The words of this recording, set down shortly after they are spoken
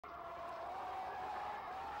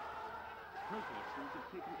Protesters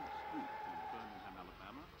have taken to the streets in Birmingham,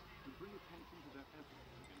 Alabama, to bring attention to their efforts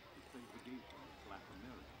against the segregation of black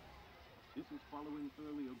Americans. This is following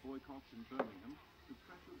earlier boycotts in Birmingham to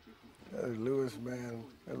pressure businesses. Hey, Lewis, man,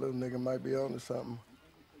 that little nigga might be on to something.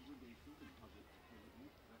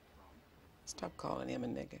 Stop calling him a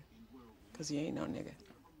nigga, because he ain't no nigga.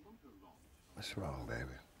 What's wrong,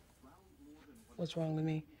 baby? What's wrong with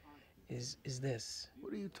me is this.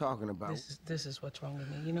 What are you talking about? This is what's wrong with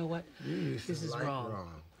me. You know what? You used This to is like wrong.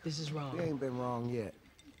 This is wrong. You ain't been wrong yet.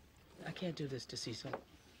 I can't do this to Cecil.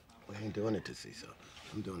 We ain't doing it to Cecil.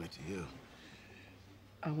 I'm doing it to you.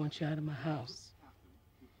 I want you out of my house.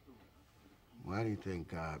 Why do you think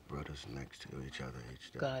God brought us next to each other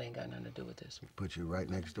each day? God ain't got nothing to do with this. He put you right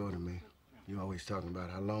next door to me. You always talking about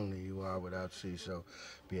how lonely you are without Cecil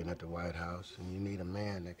being at the White House, and you need a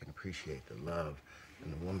man that can appreciate the love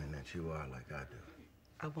and the woman that you are like I do.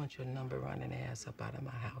 I want your number running ass up out of my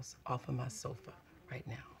house, off of my sofa, right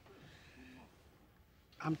now.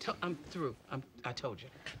 I'm through. I told you.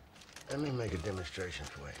 Let me make a demonstration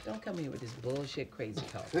for you. Don't come here with this bullshit crazy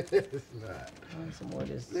talk. It's not. Some more of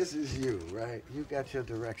this. This is you, right? You got your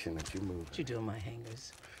direction that you move. What you doing, my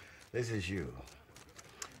hangers? This is you.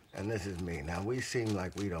 And this is me. Now, we seem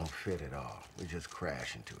like we don't fit at all. We just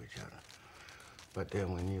crash into each other. But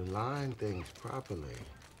then when you line things properly,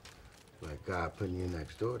 like God putting you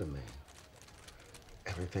next door to me,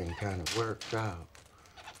 everything kind of works out.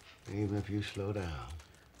 And even if you slow down,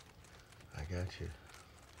 I got you.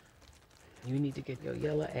 You need to get your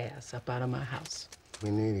yellow ass up out of my house. We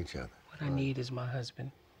need each other. What I need is my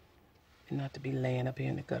husband. And not to be laying up here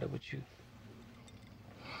in the gutter with you.